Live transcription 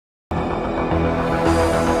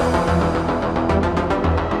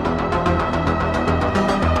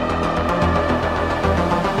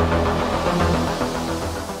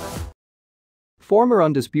Former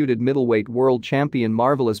undisputed middleweight world champion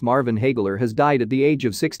Marvelous Marvin Hagler has died at the age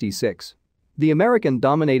of 66. The American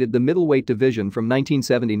dominated the middleweight division from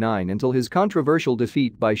 1979 until his controversial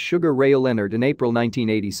defeat by Sugar Ray Leonard in April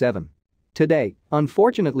 1987. Today,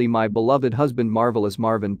 unfortunately, my beloved husband Marvelous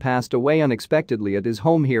Marvin passed away unexpectedly at his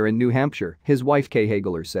home here in New Hampshire, his wife Kay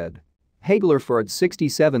Hagler said. Hagler fought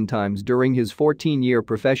 67 times during his 14-year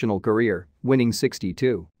professional career, winning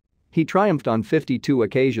 62. He triumphed on 52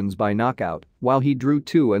 occasions by knockout, while he drew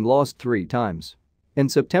 2 and lost 3 times. In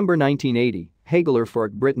September 1980, Hagler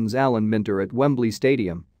fought Britain's Alan Minter at Wembley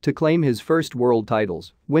Stadium to claim his first world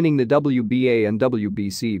titles, winning the WBA and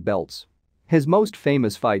WBC belts. His most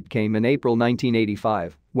famous fight came in April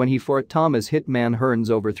 1985 when he fought Thomas Hit Man Hearns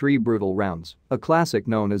over 3 brutal rounds, a classic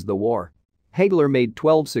known as The War. Hagler made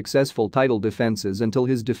 12 successful title defenses until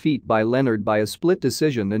his defeat by Leonard by a split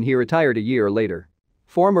decision, and he retired a year later.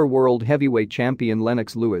 Former world heavyweight champion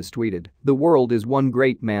Lennox Lewis tweeted, "The world is one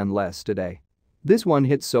great man less today. This one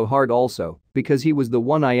hits so hard also because he was the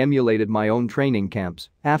one I emulated my own training camps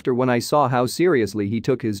after when I saw how seriously he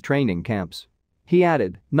took his training camps." He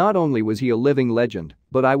added, "Not only was he a living legend,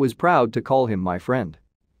 but I was proud to call him my friend.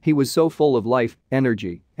 He was so full of life,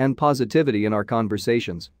 energy, and positivity in our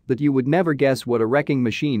conversations that you would never guess what a wrecking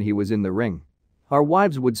machine he was in the ring. Our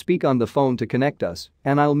wives would speak on the phone to connect us,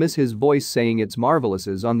 and I'll miss his voice saying it's marvelous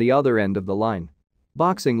on the other end of the line."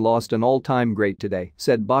 Boxing lost an all-time great today,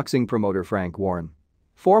 said boxing promoter Frank Warren.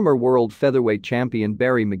 Former world featherweight champion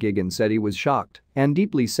Barry McGuigan said he was shocked and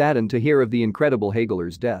deeply saddened to hear of the incredible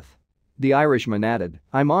Hagler's death. The Irishman added,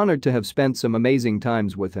 "I'm honored to have spent some amazing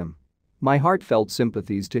times with him. My heartfelt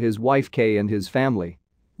sympathies to his wife Kay and his family.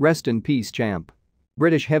 Rest in peace, champ."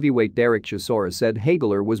 British heavyweight Derek Chisora said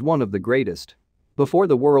Hagler was one of the greatest. Before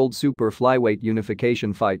the world super flyweight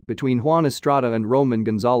unification fight between Juan Estrada and Roman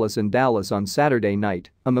Gonzalez in Dallas on Saturday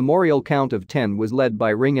night, a memorial count of 10 was led by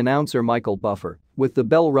ring announcer Michael Buffer, with the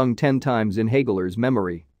bell rung 10 times in Hagler's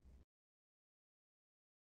memory.